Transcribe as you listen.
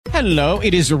Hello,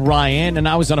 it is Ryan, and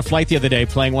I was on a flight the other day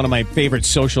playing one of my favorite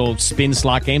social spin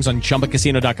slot games on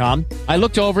ChumbaCasino.com. I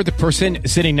looked over at the person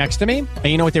sitting next to me, and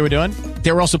you know what they were doing?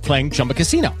 They were also playing Chumba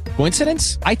Casino.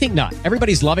 Coincidence? I think not.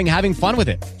 Everybody's loving having fun with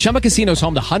it. Chumba Casino is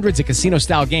home to hundreds of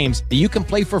casino-style games that you can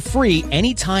play for free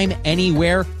anytime,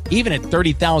 anywhere, even at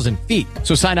 30,000 feet.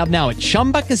 So sign up now at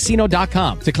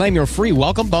ChumbaCasino.com to claim your free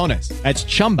welcome bonus. That's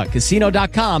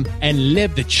ChumbaCasino.com and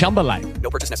live the Chumba life.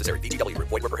 No purchase necessary. VGW.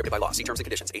 Void were prohibited by law. See terms and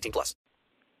conditions. 18+.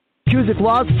 Kuzyk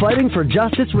Law's Fighting for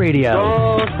Justice Radio.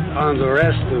 Don't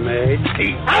underestimate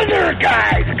the other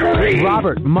guy's greed.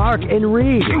 Robert, Mark, and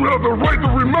Reid. You have the right to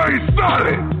remain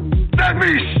silent. That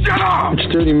means shut up.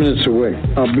 It's 30 minutes away.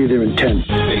 I'll be there in 10.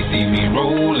 They see me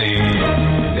rolling.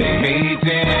 They hating.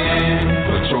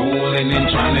 Patrolling and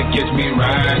trying to catch me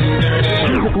riding dirty.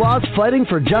 Kuzyk Law's Fighting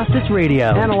for Justice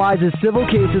Radio analyzes civil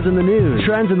cases in the news,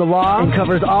 trends in the law, and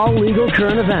covers all legal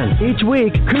current events. Each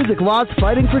week, Kuzyk Law's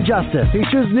Fighting for Justice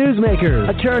features newsmakers,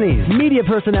 attorneys, media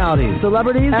personalities,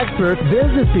 celebrities, experts,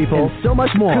 business people, and so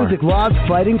much more. Kuzyk Law's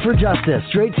Fighting for Justice.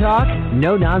 Straight talk,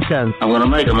 no nonsense. I'm going to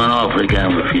make him an offer he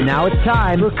can't refuse. Now it's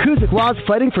time for Kuzyk Law's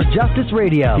Fighting for Justice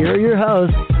Radio. Here are your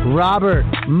hosts, Robert,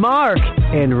 Mark,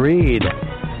 and Reid.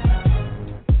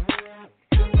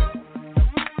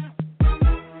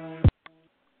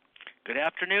 Good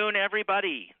afternoon,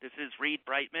 everybody. This is Reid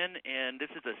Breitman, and this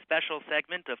is a special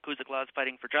segment of Kuzyk Law's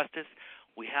Fighting for Justice.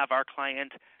 We have our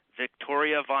client,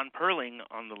 Victoria Vaughn-Perling,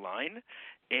 on the line,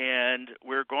 and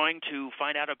we're going to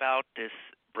find out about this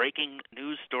breaking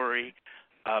news story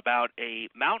about a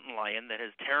mountain lion that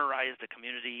has terrorized a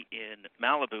community in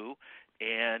Malibu,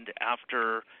 and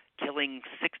after killing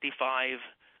 65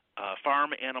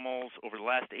 farm animals over the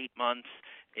last 8 months,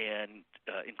 and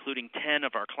including 10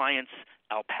 of our clients'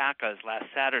 alpacas last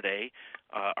Saturday,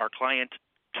 our client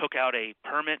took out a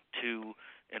permit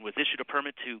and was issued a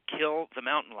permit to kill the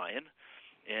mountain lion,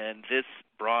 and this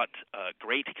brought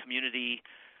great community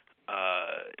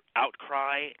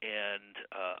outcry and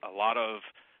a lot of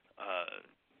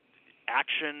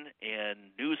action and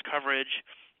news coverage,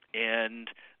 and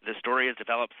the story has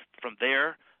developed from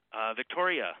there.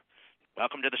 Victoria,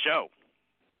 welcome to the show.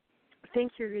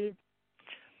 Thank you, Reid.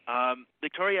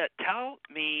 Victoria, tell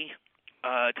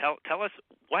us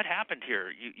what happened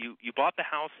here. You bought the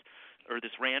house or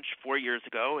this ranch 4 years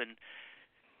ago,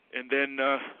 and then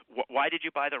why did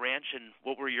you buy the ranch, and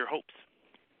what were your hopes?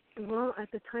 Well, at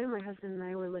the time, my husband and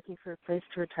I were looking for a place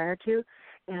to retire to,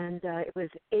 and it was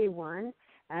A1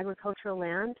 agricultural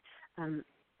land,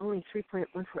 only 3.14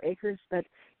 acres, but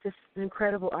just an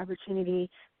incredible opportunity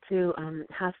to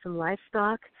have some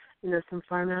livestock, some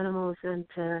farm animals, and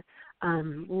to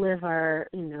live our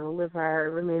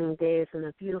remaining days in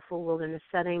a beautiful wilderness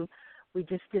setting. We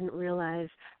just didn't realize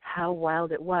how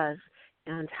wild it was,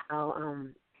 and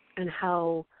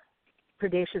how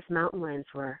predacious mountain lions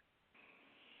were.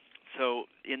 So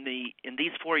in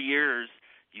these 4 years,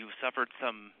 you've suffered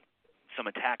some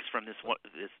attacks from this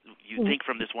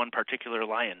one particular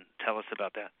lion. Tell us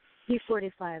about that.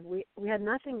 P-45. We had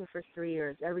nothing the first 3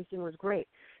 years. Everything was great.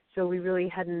 So we really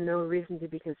had no reason to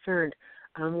be concerned.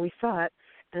 We saw it,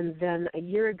 and then a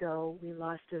year ago we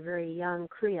lost a very young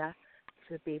cria,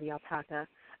 a baby alpaca,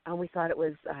 and we thought it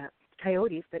was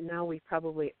coyotes, but now we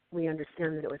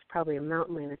understand that it was probably a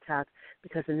mountain lion attack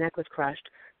because the neck was crushed.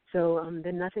 So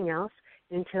then nothing else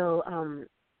until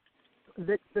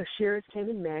the shearers came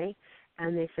in May,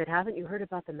 and they said, "Haven't you heard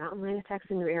about the mountain lion attacks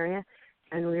in your area?"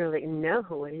 And we were like, "No,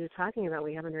 what are you talking about?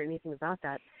 We haven't heard anything about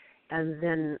that." And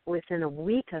then within a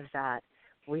week of that,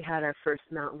 we had our first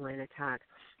mountain lion attack.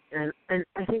 And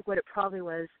I think what it probably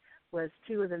was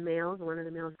two of the males. One of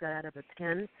the males got out of a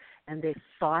pen, and they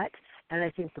fought. And I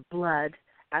think the blood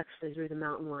actually drew the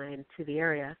mountain lion to the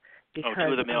area. Because,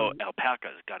 two of the male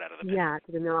alpacas got out of the pen. Yeah,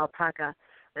 to the male alpaca.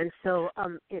 And so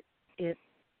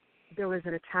there was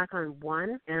an attack on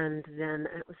one, and then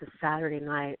it was a Saturday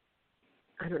night.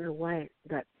 I don't know why,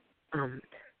 but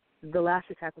the last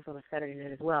attack was on a Saturday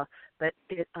night as well. But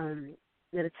it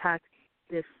attacked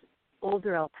this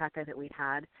older alpaca that we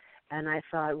had, and I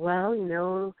thought, well,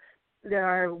 there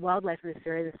are wildlife in this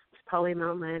area. This is probably a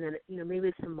mountain lion, and maybe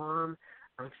it's a mom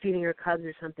feeding her cubs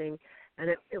or something. And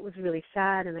it was really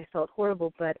sad, and I felt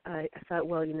horrible. But I thought,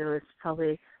 well, it's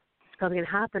probably going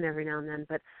to happen every now and then.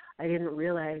 But I didn't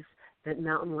realize that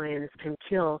mountain lions can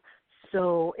kill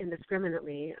so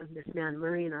indiscriminately. This man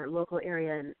Murray in our local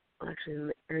area, and actually in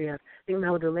the area of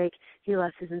Leonardo Lake, he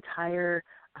lost his entire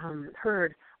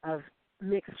herd of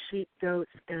mixed sheep,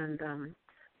 goats, and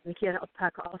he had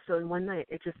alpaca also in one night.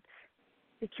 It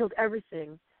killed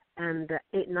everything and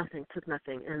ate nothing, took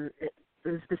nothing, and it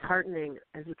was disheartening,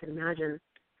 as you can imagine.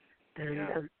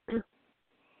 And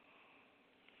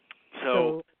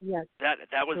Yes.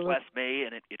 That was last May,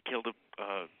 and it killed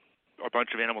a bunch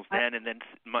of animals then, and then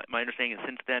my understanding is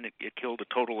since then it killed a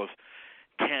total of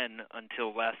 10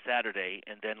 until last Saturday,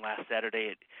 and then last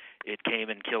Saturday it came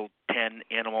and killed 10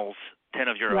 animals, 10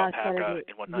 of your alpaca Saturday,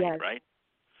 in one night, right?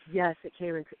 Yes, it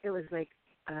came and it was like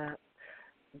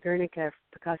Guernica,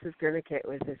 Picasso's Guernica. It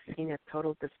was a scene of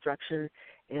total destruction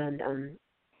and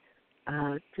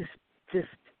just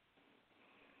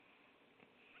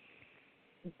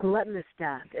gluttonous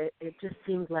death. It just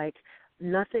seemed like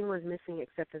nothing was missing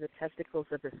except for the testicles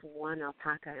of this one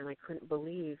alpaca, and I couldn't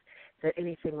believe that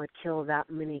anything would kill that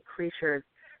many creatures.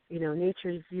 You know, nature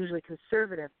is usually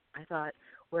conservative, I thought,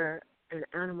 where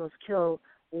animals kill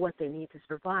what they need to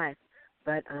survive.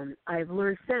 But I've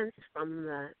learned since from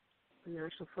the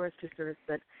National Forestry Service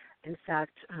that, in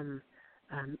fact,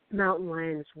 mountain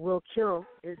lions will kill.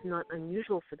 It's not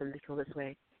unusual for them to kill this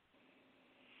way.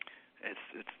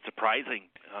 It's surprising.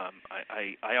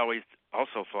 I always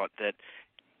also thought that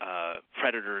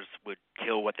predators would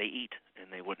kill what they eat,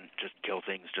 and they wouldn't just kill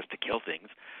things just to kill things,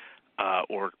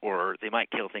 or they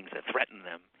might kill things that threaten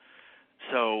them.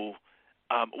 So,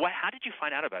 how did you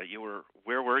find out about it?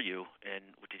 Where were you, and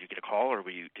did you get a call, or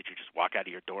did you just walk out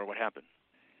of your door? What happened?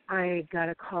 I got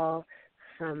a call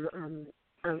from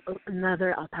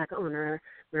another alpaca owner,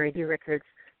 Mary D. Rickards,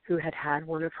 who had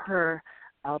one of her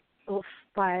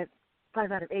 5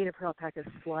 out of 8 of her alpacas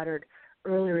slaughtered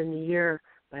earlier in the year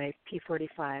by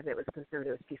P-45. It was confirmed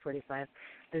it was P-45.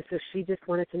 And so she just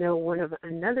wanted to know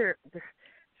there's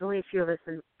only a few of us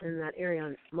in that area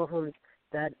on Mohones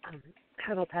that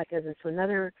have alpacas, and so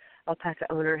another alpaca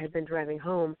owner had been driving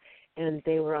home, and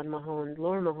they were on Mahone,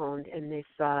 Lower Mahone, and they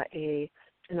saw an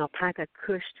alpaca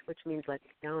cushed, which means like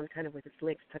down kind of with its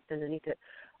legs tucked underneath it,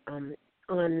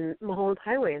 on Mahone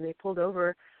Highway, and they pulled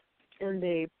over, and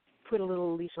they put a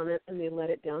little leash on it, and they let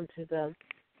it down to the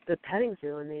petting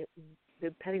zoo, and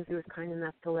the petting zoo was kind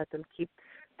enough to let them keep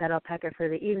that alpaca for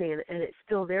the evening, and it's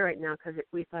still there right now because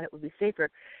we thought it would be safer.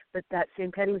 But that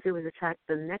same petting zoo was attacked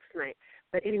the next night.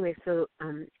 But anyway, so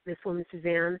this woman,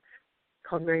 Suzanne,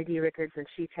 called Mary D. Rickards, and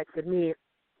she texted me,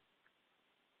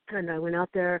 and I went out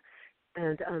there,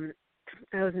 and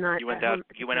I was not. You went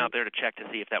out there to check to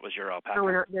see if that was your alpaca. I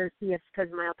went out there to see if,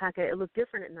 because my alpaca, it looked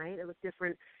different at night. It looked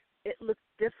different.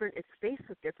 Its face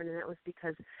looked different, and that was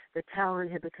because the talon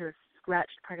had kind of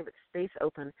scratched part of its face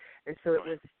open, and so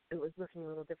it was looking a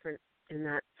little different in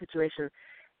that situation.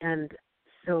 And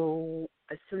so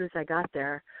as soon as I got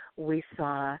there, we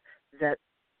saw that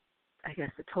I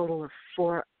guess a total of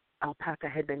 4 alpaca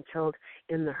had been killed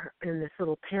in this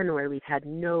little pen where we'd had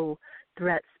no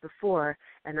threats before,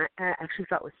 and I actually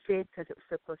thought it was safe because it was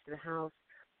so close to the house.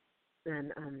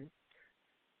 And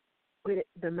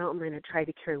the mountain lion had tried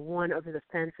to carry one over the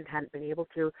fence and hadn't been able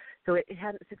to, so it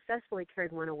hadn't successfully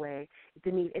carried one away. It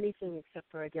didn't eat anything except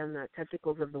for, again, the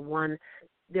testicles of the one.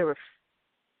 There were,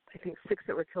 I think, 6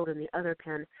 that were killed in the other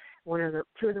pen. 2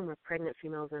 of them were pregnant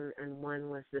females, and one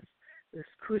was this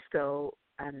Cusco,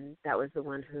 and that was the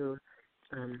one who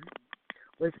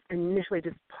was initially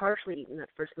just partially eaten that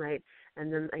first night,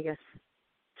 and then I guess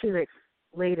 2 nights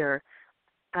later,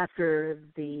 after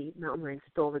the mountain lion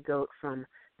stole the goat from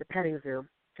the petting zoo,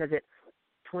 because it's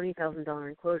 $20,000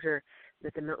 enclosure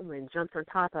that the mountain lion jumped on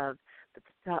top of, but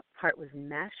the top part was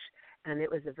mesh, and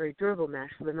it was a very durable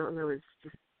mesh, so the mountain lion was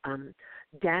just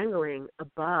dangling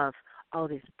above all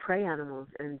these prey animals,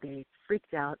 and they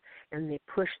freaked out, and they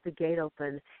pushed the gate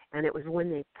open, and it was when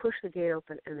they pushed the gate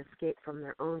open and escaped from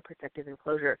their own protective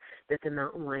enclosure that the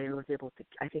mountain lion was able to,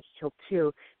 I think he killed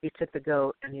 2. He took the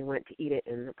goat, and he went to eat it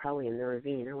probably in the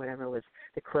ravine or whatever was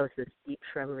the closest deep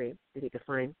shrubbery that he could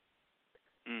find.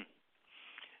 Mm.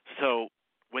 So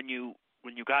when you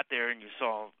got there and you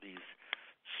saw these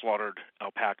slaughtered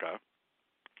alpaca,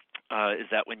 is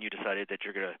that when you decided that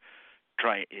you're going to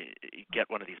try get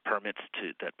one of these permits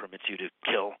that permits you to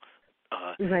kill?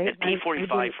 Right. And P-45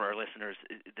 for our listeners,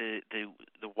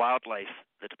 the wildlife,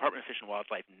 the Department of Fish and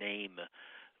Wildlife name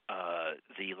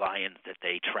the lions that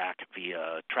they track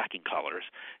via tracking collars,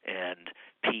 and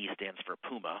P stands for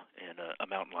puma, and a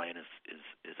mountain lion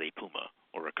is a puma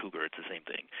or a cougar. It's the same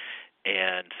thing,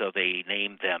 and so they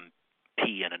named them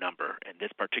P and a number, and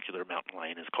this particular mountain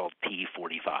lion is called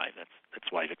P-45.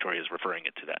 That's why Victoria is referring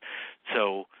it to that.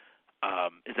 So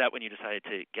is that when you decided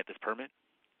to get this permit?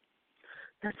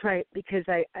 That's right, because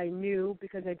I knew,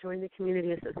 because I joined the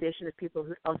community association of people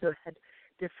who also had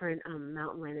different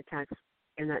mountain lion attacks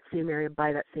in that same area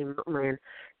by that same mountain lion,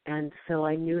 and so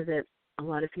I knew that a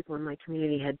lot of people in my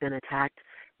community had been attacked,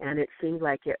 and it seemed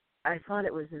like I thought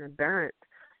it was an aberrant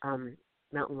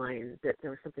mountain lion, that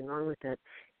there was something wrong with it,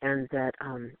 and that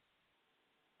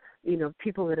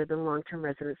people that have been long-term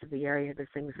residents of the area, there's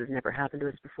things that have never happened to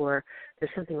us before.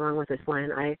 There's something wrong with this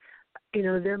lion.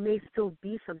 There may still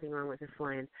be something wrong with this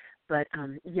lion, but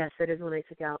yes, that is when I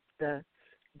took out the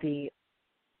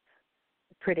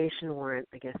predation warrant.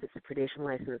 I guess it's a predation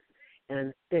license,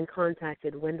 and then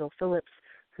contacted Wendell Phillips,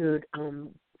 who'd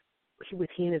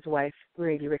he and his wife,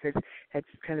 Brady Rickards, had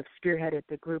kind of spearheaded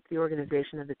the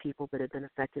organization of the people that had been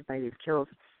affected by these kills.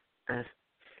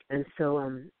 And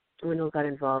so Wendell got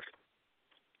involved,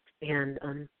 and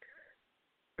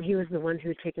he was the one who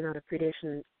had taken out a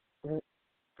predation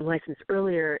license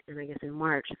earlier, and I guess in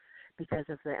March, because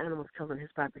of the animals killed on his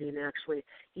property. And actually,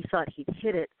 he thought he'd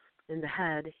hit it in the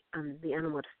head. The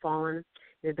animal had fallen,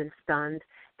 it had been stunned,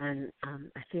 and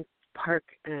I think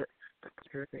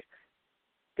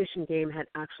Fish and Game had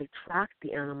actually tracked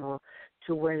the animal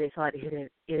to where they thought it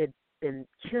had been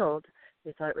killed.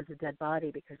 They thought it was a dead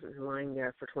body because it was lying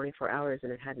there for 24 hours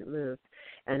and it hadn't moved.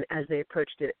 And as they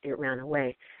approached it, it ran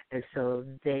away. And so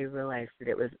they realized that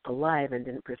it was alive and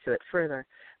didn't pursue it further.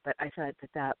 But I thought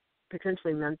that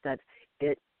potentially meant that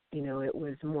it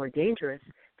was more dangerous,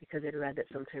 because it read that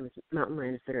sometimes mountain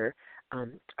lions that are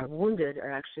wounded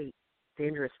are actually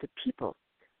dangerous to people.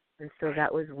 And so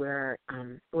that was where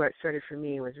it started for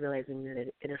me, was realizing that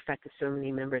it affected so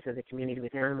many members of the community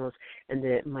with animals, and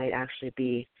that it might actually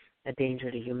be a danger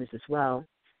to humans as well.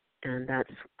 And that's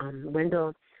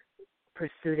Wendell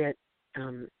pursued it.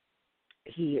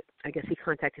 He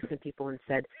contacted some people and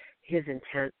said his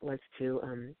intent was to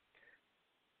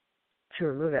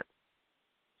remove it,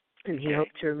 and he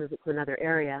hoped to remove it to another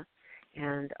area.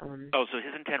 And so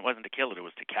his intent wasn't to kill it; it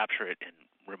was to capture it and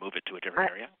remove it to a different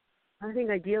area. I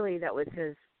think ideally that was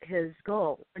his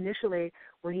goal. Initially,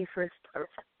 when he first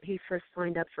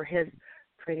signed up for his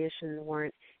predation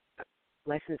warrant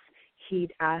license,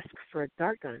 he'd ask for a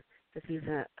dart gun, because he's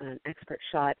an expert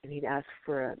shot, and he'd ask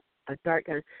for a dart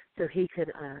gun so he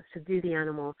could subdue the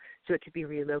animal, so it could be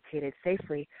relocated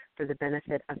safely for the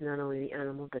benefit of not only the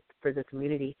animal but for the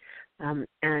community.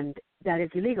 And that is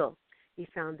illegal. He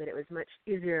found that it was much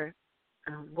easier.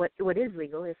 What is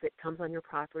legal, if it comes on your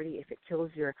property, if it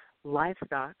kills your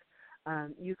livestock,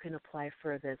 you can apply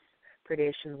for this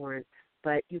predation warrant,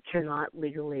 but you cannot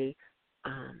legally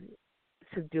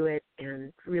subdue it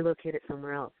and relocate it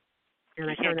somewhere else. And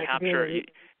you can't capture it.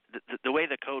 The way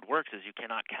the code works is you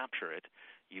cannot capture it.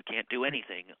 You can't do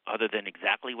anything other than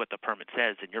exactly what the permit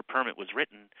says, and your permit was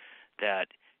written that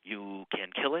you can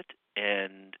kill it,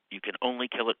 and you can only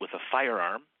kill it with a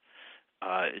firearm.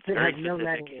 It's very specific. No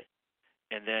lead in it.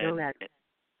 And then, no lead.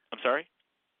 I'm sorry?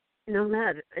 No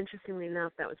lead. Interestingly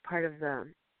enough, that was part of the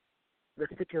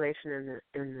stipulation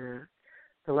in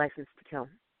the license to kill.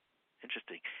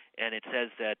 Interesting. And it says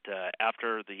that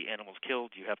after the animal's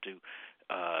killed, you have to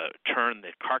turn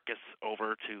the carcass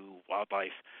over to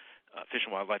Fish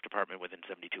and Wildlife Department within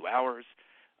 72 hours.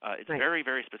 It's right. Very,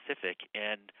 very specific.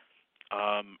 And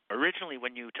originally,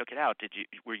 when you took it out,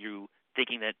 were you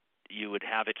thinking that you would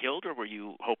have it killed, or were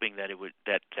you hoping that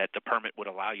that the permit would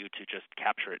allow you to just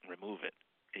capture it and remove it?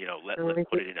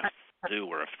 Put it in a zoo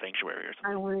or a sanctuary or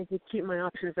something. I wanted to keep my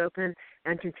options open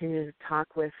and continue to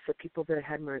talk with the people that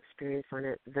had more experience on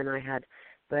it than I had.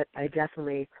 But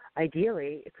ideally,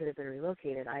 it could have been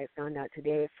relocated. I found out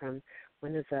today from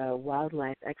one of the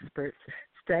wildlife experts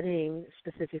studying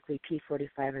specifically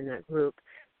P-45 in that group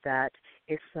that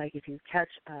it's like if you catch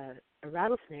a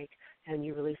rattlesnake and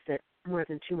you release it more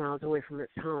than 2 miles away from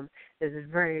its home, there's a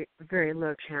very, very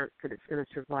low chance that it's going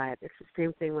to survive. It's the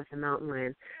same thing with the mountain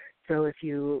lion. So if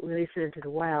you release it into the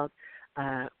wild,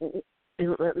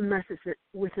 unless it's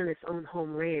within its own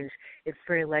home range, it's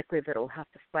very likely that it will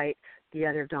have to fight the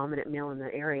other dominant male in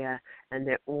the area, and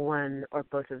that one or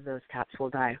both of those caps will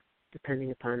die,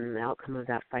 depending upon the outcome of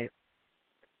that fight.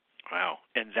 Wow.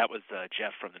 And that was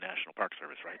Jeff from the National Park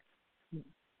Service, right?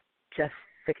 Jeff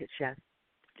Fickett, yes.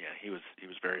 Yeah, he was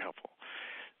very helpful.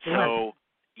 So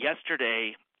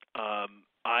yesterday,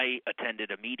 I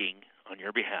attended a meeting on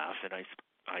your behalf, and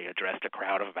I addressed a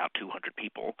crowd of about 200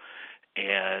 people,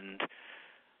 and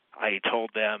I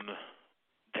told them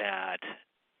that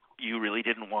you really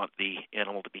didn't want the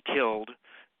animal to be killed,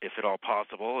 if at all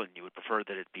possible, and you would prefer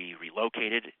that it be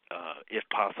relocated, if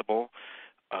possible,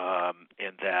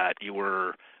 and that you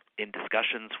were in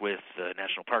discussions with the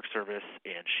National Park Service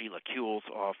and Sheila Kuehl's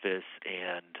office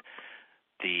and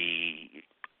the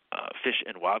Fish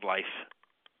and Wildlife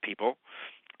people,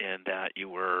 and that you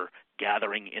were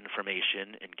gathering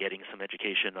information and getting some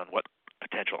education on what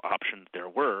potential options there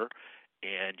were,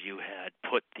 and you had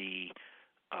put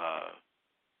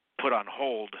on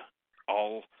hold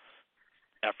all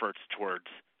efforts towards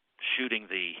shooting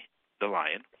the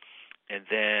lion, and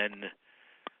then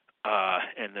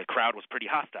and the crowd was pretty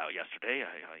hostile yesterday,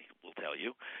 I will tell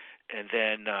you. And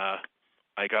then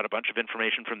I got a bunch of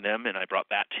information from them, and I brought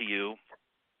that to you.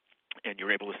 And you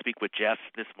were able to speak with Jeff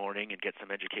this morning and get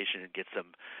some education and get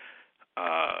some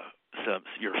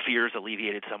your fears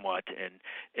alleviated somewhat,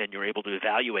 and you're able to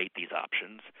evaluate these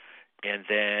options. And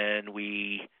then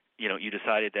you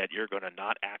decided that you're going to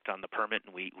not act on the permit,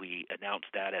 and we announced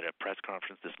that at a press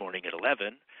conference this morning at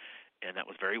 11, and that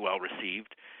was very well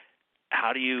received.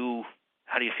 How do you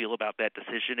feel about that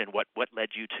decision, and what led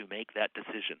you to make that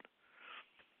decision?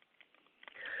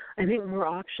 I think more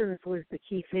options was the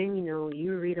key thing.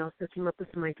 You, Reid, also came up with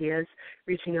some ideas,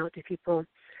 reaching out to people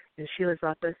in Sheila's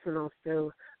office, and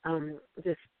also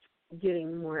just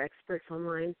getting more experts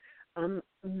online.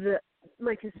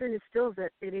 My concern is still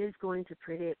that it is going to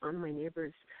predate on my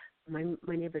neighbor's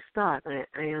stock. I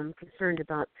am concerned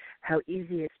about how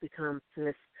easy it's become for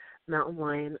this mountain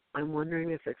lion. I'm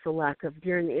wondering if it's a lack of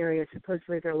deer in the area.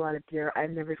 Supposedly there are a lot of deer. I've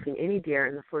never seen any deer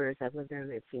in the 4 years I've lived there,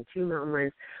 and I've seen 2 mountain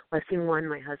lions. Well, I've seen 1.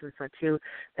 My husband saw 2.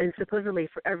 And supposedly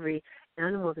for every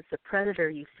animal that's a predator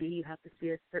you see, you have to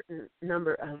see a certain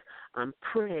number of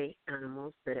prey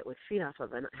animals that it would feed off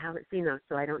of. And I haven't seen those,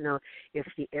 so I don't know if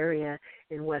the area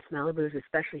in West Malibu is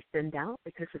especially thinned out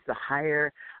because it's a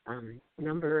higher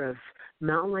number of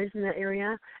mountain lions in that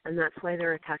area, and that's why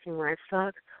they're attacking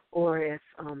livestock, or if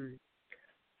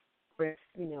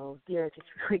deer are just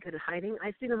really good at hiding.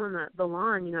 I see them on the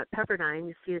lawn, at Pepperdine.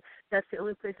 You see, that's the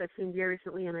only place I've seen deer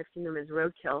recently, and I've seen them as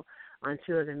roadkill on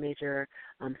 2 of the major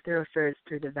thoroughfares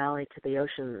through the valley to the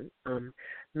ocean,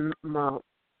 Malibu,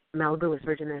 West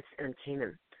Virginia, and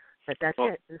Canaan. But that's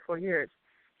it in 4 years.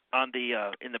 In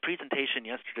the presentation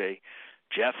yesterday,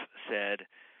 Jeff said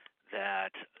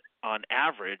that on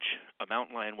average, a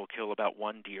mountain lion will kill about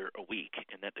 1 deer a week,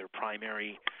 and that their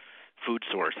primary food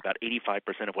source, about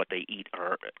 85% of what they eat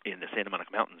are in the Santa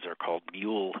Monica Mountains, are called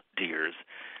mule deer.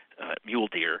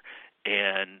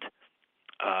 And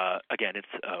again, it's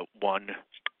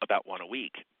about one a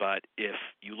week. But if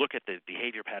you look at the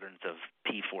behavior patterns of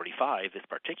P-45, this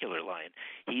particular lion,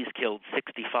 he's killed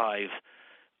 65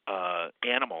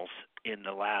 animals in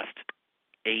the last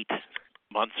 8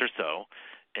 months or so.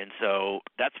 And so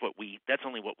that's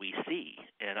only what we see.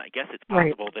 And I guess it's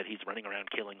possible that he's running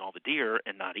around killing all the deer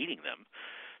and not eating them.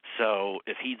 So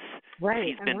if he's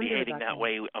been behaving that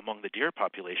way among the deer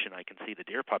population, I can see the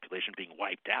deer population being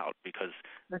wiped out, because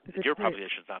the deer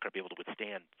population is not going to be able to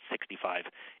withstand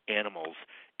 65 animals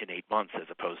in 8 months as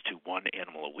opposed to 1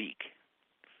 animal a week.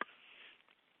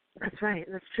 That's right.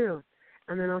 That's true.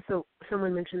 And then also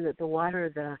someone mentioned that the water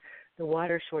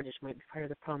shortage might be part of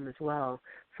the problem as well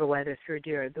for why they're through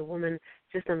deer. The woman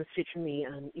just on the street from me,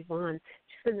 Yvonne,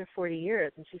 she's been there 40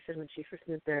 years, and she said when she first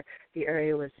moved there, the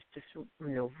area was just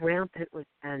rampant,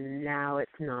 and now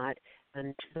it's not.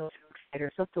 And she's also excited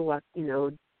herself to walk,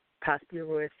 past the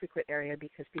Arroyo's frequent area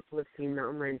because people have seen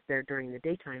mountain lions there during the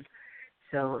daytime.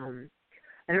 So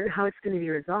I don't know how it's going to be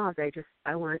resolved.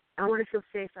 I want to feel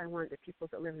safe. I want the people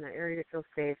that live in that area to feel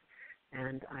safe,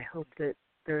 and I hope that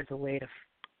there's a way to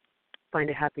find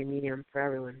a happy medium for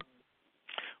everyone.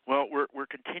 Well, we're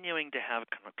continuing to have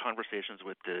conversations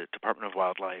with the Department of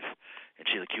Wildlife and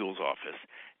Sheila Kuehl's office,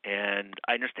 and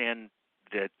I understand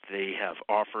that they have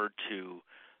offered to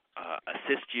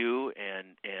assist you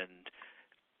and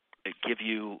give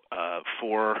you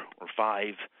 4 or 5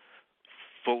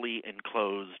 fully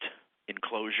enclosed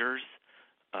enclosures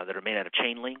that are made out of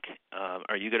chain link.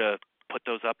 Are you going to put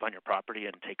those up on your property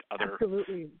and take other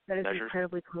Absolutely. That is measures?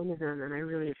 Incredibly kind of them, and I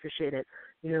really appreciate it.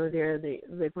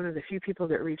 They're one of the few people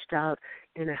that reached out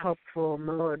in a helpful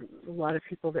mode. A lot of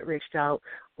people that reached out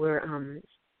were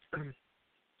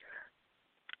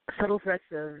subtle threats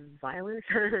of violence,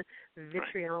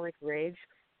 vitriolic rage,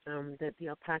 that the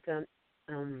alpaca,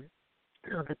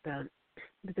 that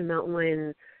the mountain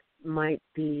lion might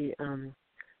be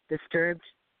disturbed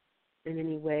in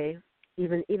any way.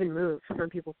 Even moved. Some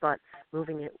people thought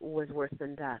moving it was worse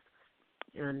than death,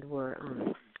 and were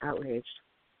outraged.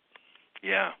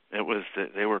 Yeah, it was.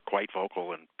 They were quite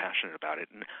vocal and passionate about it,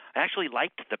 and I actually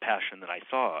liked the passion that I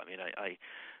saw. I mean,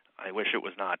 I wish it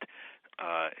was not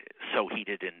so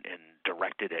heated and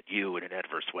directed at you in an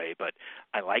adverse way, but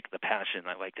I like the passion.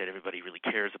 I like that everybody really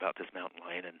cares about this mountain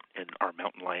lion and our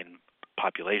mountain lion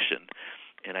population.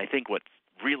 And I think what's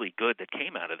really good that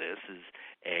came out of this is,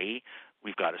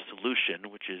 we've got a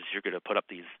solution, which is you're going to put up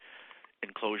these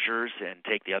enclosures and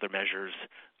take the other measures,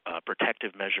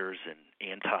 protective measures and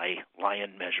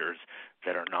anti-lion measures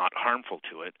that are not harmful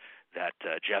to it, that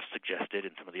Jeff suggested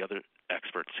and some of the other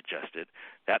experts suggested.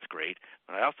 That's great.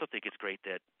 But I also think it's great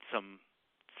that some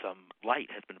light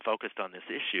has been focused on this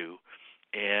issue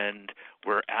and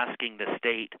we're asking the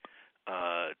state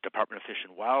Department of Fish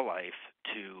and Wildlife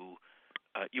to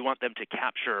you want them to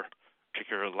capture a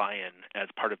particular lion as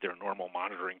part of their normal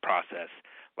monitoring process,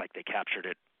 like they captured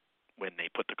it when they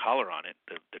put the collar on it,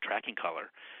 the tracking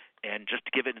collar, and just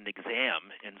to give it an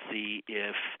exam and see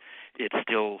if it's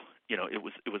still, it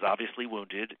was obviously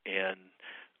wounded, and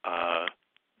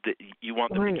you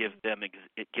want them to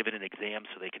give it an exam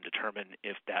so they can determine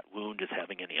if that wound is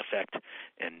having any effect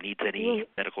and needs any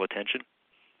medical attention.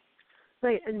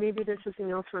 Right, and maybe there's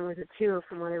something else wrong with it too.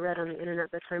 From what I read on the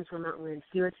internet, the times when mountain lions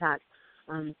do attack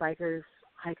bikers,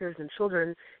 hikers, and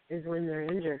children is when they're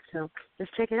injured. So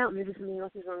just check it out. Maybe something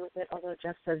else is wrong with it. Although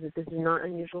Jeff says that this is not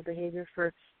unusual behavior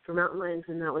for mountain lions,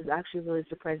 and that was actually really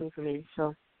surprising for me.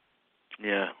 So.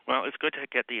 Yeah, well, it's good to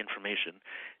get the information,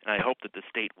 and I hope that the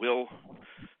state will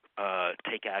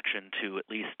take action to at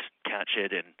least catch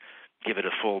it and give it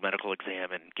a full medical exam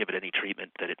and give it any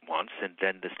treatment that it wants, and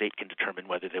then the state can determine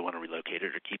whether they want to relocate it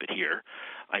or keep it here.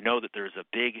 I know that there's a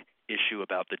big issue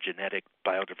about the genetic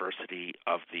biodiversity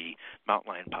of the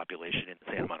mountain lion population in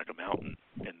Santa Monica Mountain,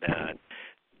 and that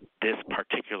this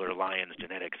particular lion's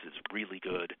genetics is really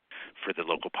good for the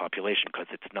local population because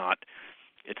it's not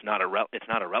a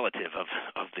relative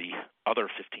of the other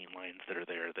 15 lions that are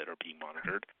there that are being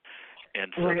monitored,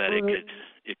 and so that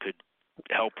it could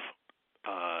help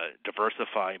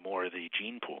diversify more of the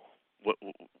gene pool. What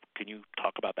can you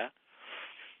talk about that?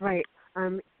 Right.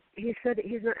 He said that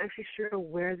he's not actually sure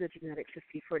where the genetics of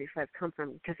P-45 come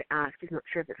from because I asked. He's not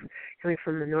sure if it's coming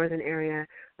from the northern area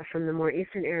or from the more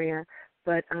eastern area,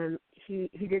 but he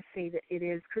did say that it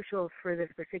is crucial for this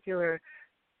particular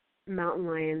mountain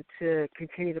lion to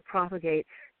continue to propagate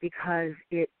because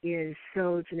it is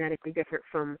so genetically different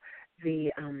from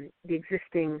the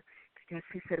existing. I guess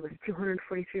he said it was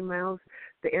 243 miles,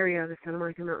 the area of the Santa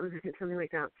Monica Mountains, I think something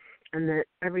like that, and that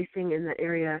everything in that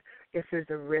area, I guess there's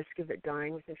a risk of it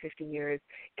dying within 50 years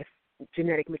if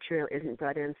genetic material isn't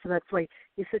brought in. So that's why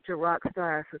he's such a rock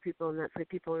star for people, and that's why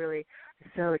people really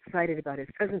are so excited about his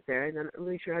presence there. And I'm not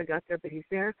really sure how he got there, but he's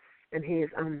there, and he's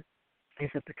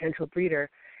a potential breeder.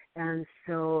 And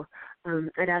so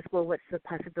I'd ask, well, what's the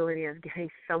possibility of getting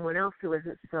someone else who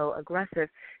isn't so aggressive?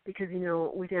 Because,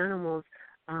 with animals,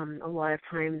 a lot of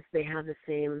times they have the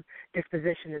same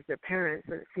disposition as their parents,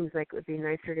 and it seems like it would be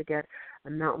nicer to get a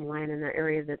mountain lion in that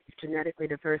area that's genetically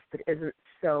diverse but isn't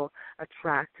so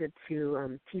attracted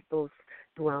to people's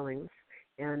dwellings.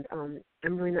 And I'm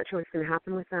really not sure what's going to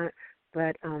happen with that,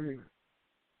 but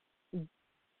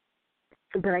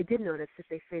I did notice that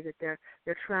they say that they're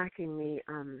tracking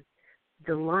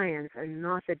the lions and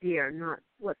not the deer, not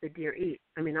what the deer eat.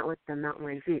 I mean, not what the mountain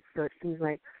lions eat. So it seems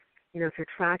like, if you're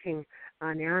tracking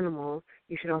an animal,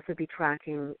 you should also be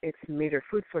tracking its major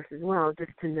food source as well,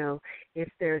 just to know if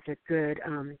there's a good,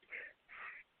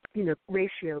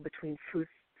 ratio between food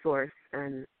source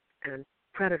and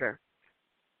predator.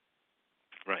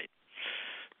 Right.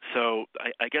 So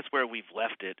I guess where we've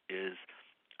left it is,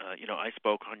 I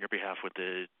spoke on your behalf with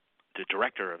the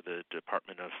director of the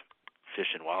Department of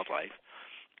Fish and Wildlife,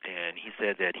 and he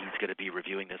said that he's going to be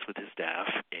reviewing this with his staff,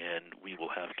 and we will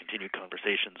have continued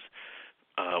conversations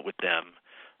with them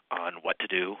on what to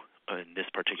do in this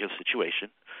particular situation,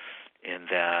 and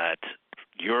that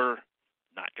you're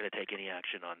not going to take any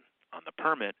action on the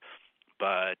permit,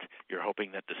 but you're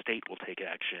hoping that the state will take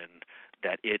action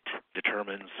that it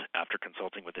determines, after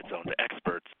consulting with its own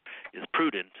experts, is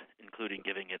prudent, including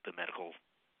giving it the medical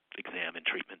exam and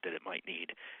treatment that it might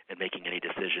need, and making any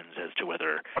decisions as to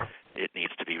whether it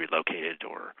needs to be relocated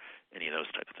or any of those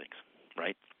type of things.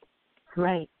 Right?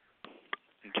 Right.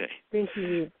 Okay. Thank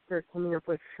you for coming up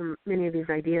with many of these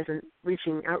ideas and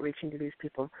outreaching to these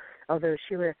people. Although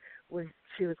Sheila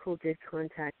Cole did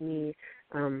contact me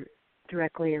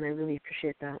directly, and I really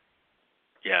appreciate that.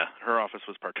 Yeah, her office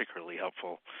was particularly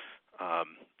helpful.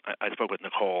 I spoke with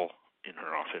Nicole in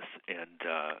her office, and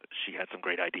she had some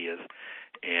great ideas.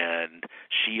 And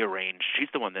she's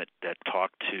the one that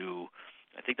talked to,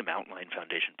 I think, the Mountain Lion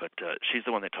Foundation, but she's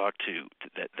the one that talked to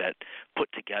that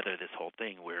put together this whole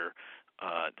thing where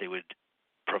they would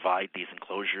provide these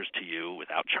enclosures to you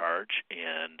without charge,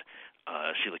 and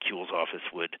Sheila Kuehl's office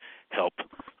would help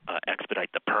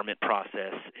expedite the permit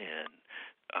process, and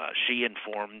she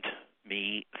informed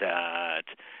me that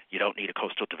you don't need a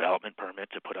coastal development permit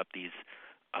to put up these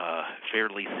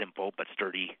fairly simple but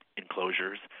sturdy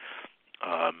enclosures,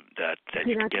 that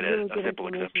you can get a simple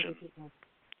exemption.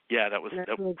 Yeah, that was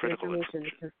really critical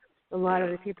information, because a lot of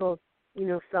the people,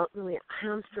 felt really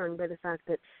hamstrung by the fact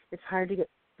that it's hard to get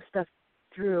stuff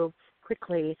through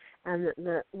quickly, and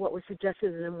what was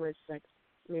suggested to them was like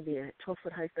maybe a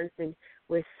 12-foot high fencing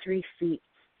with 3 feet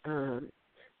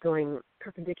going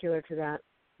perpendicular to that,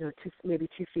 maybe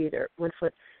 2 feet or 1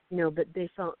 foot, but they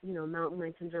felt, mountain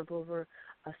lions can jump over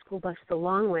a school bus the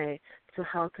long way, so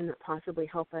how can it possibly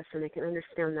help us? And I can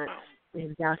understand that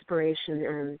exasperation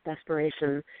and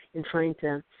desperation in trying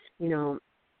to,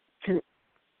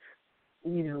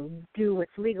 do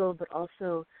what's legal, but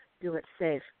also do what's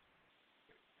safe.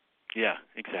 Yeah,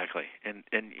 exactly. And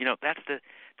that's the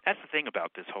thing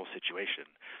about this whole situation.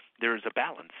 There's a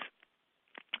balance,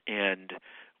 and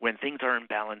when things are in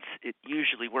balance, it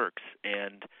usually works.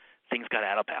 And things got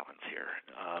out of balance here.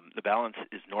 The balance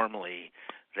is normally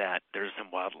that there's some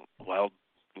wild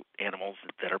animals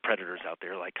that are predators out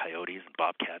there, like coyotes and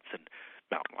bobcats and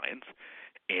mountain lions,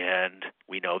 and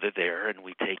we know they're there, and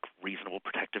we take reasonable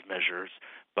protective measures.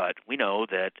 But we know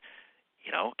that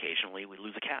occasionally we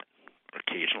lose a cat.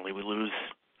 Occasionally we lose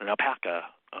an alpaca.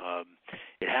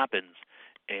 It happens,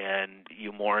 and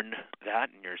you mourn that,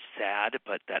 and you're sad,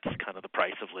 but that's kind of the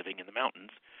price of living in the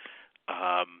mountains.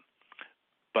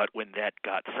 But when that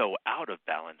got so out of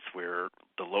balance, where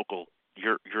the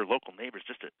your local neighbors,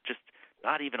 just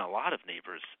not even a lot of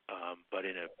neighbors, but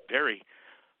in a very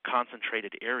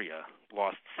concentrated area,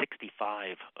 lost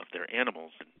 65 of their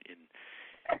animals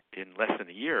in less than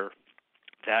a year,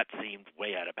 that seemed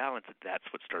way out of balance, and that's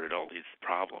what started all these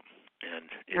problems.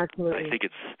 And Absolutely. I think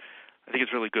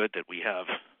it's really good that we have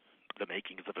the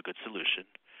makings of a good solution,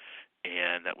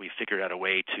 and that we figured out a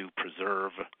way to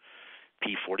preserve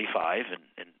P-45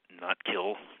 and not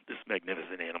kill this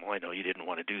magnificent animal. I know you didn't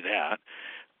want to do that,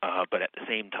 but at the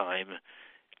same time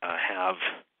have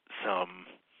some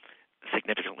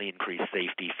significantly increased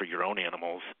safety for your own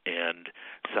animals, and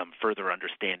some further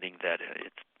understanding that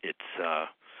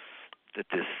that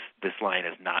this lion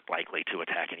is not likely to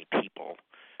attack any people,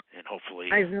 and hopefully.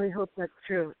 I really hope that's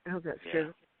true. I hope that's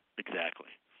true.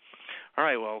 Exactly. All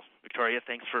right. Well, Victoria,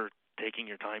 thanks for taking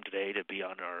your time today to be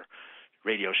on our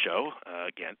radio show.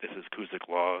 Again, this is Kuzyk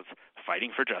Law's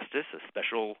Fighting for Justice, a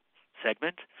special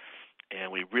segment,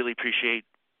 and we really appreciate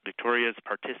Victoria's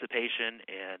participation,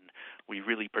 and we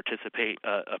really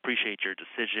appreciate your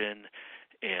decision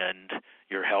and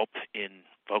your help in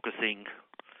focusing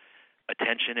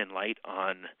attention and light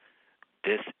on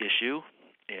this issue,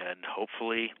 and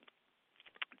hopefully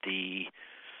the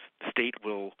state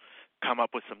will come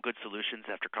up with some good solutions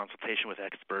after consultation with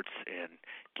experts and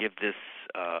give this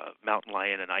mountain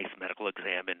lion a nice medical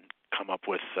exam and come up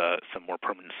with some more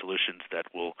permanent solutions that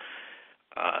will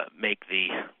make the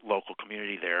local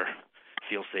community there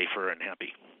feel safer and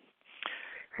happy.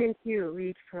 Thank you,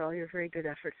 Reid, for all your very good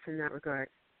efforts in that regard.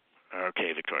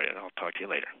 Okay, Victoria, I'll talk to you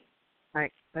later. All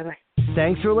right, bye-bye.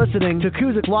 Thanks for listening to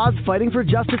Kuzyk Law's Fighting for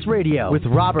Justice Radio with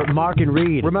Robert, Mark, and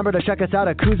Reid. Remember to check us out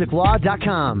at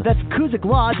KuzykLaw.com. That's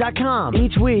KuzykLaw.com.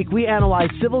 Each week, we analyze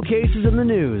civil cases in the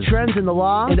news, trends in the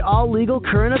law, and all legal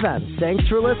current events. Thanks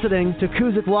for listening to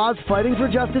Kuzyk Law's Fighting for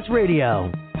Justice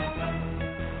Radio.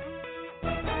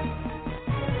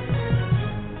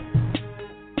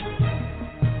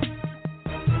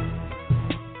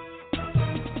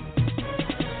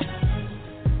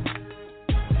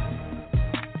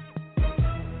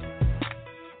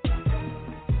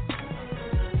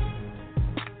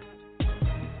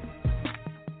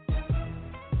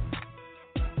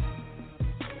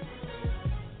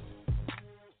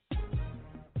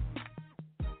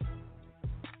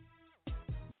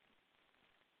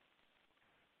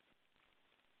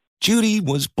 Judy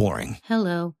was boring.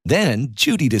 Hello. Then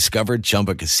Judy discovered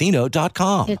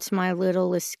ChumbaCasino.com. It's my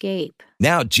little escape.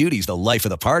 Now Judy's the life of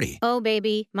the party. Oh,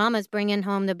 baby, mama's bringing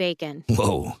home the bacon.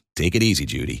 Whoa, take it easy,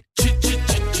 Judy.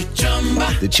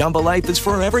 The Chumba life is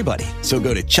for everybody. So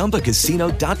go to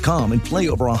ChumbaCasino.com and play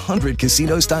over 100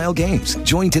 casino-style games.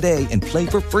 Join today and play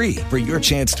for free for your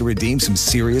chance to redeem some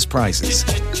serious prizes.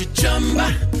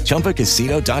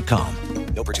 ChumbaCasino.com.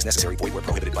 No purchase necessary. Void where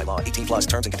prohibited by law. 18+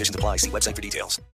 terms and conditions apply. See website for details.